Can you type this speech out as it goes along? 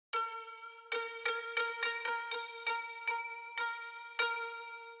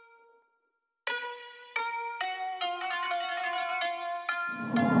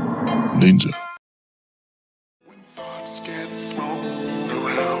Ninja. When thoughts get thrown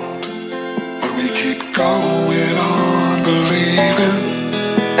around, but we keep going on believing,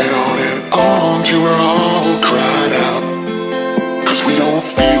 and on till we're all cried out, 'cause we don't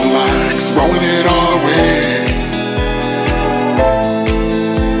feel like throwing it all away.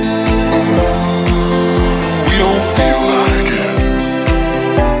 We don't feel like it.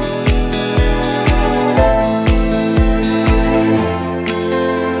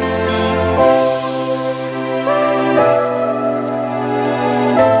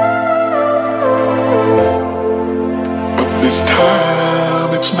 This time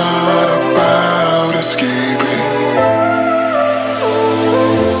it's not about escaping.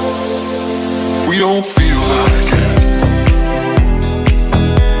 We don't feel like it.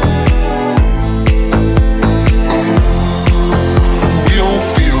 We don't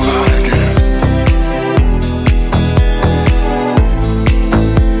feel like it.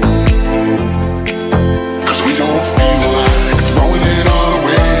 'Cause we don't feel like throwing it all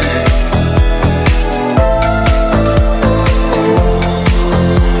away.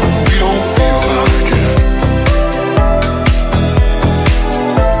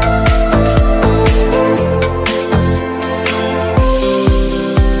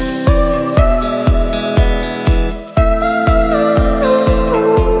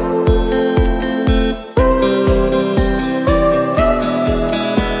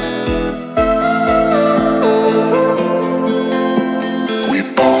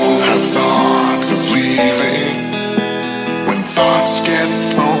 Thoughts get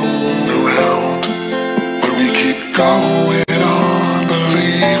thrown around, but we keep going on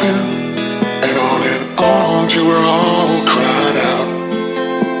believing, and on till we're all cried out,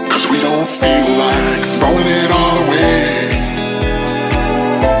 'cause we don't feel like throwing it all away.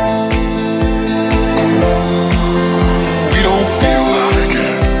 We don't feel like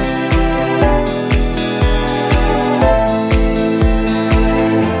it.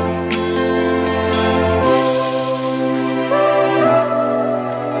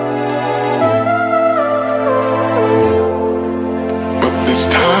 This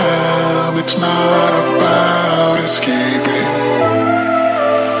time it's not about escaping.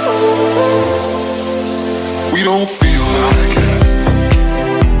 We don't feel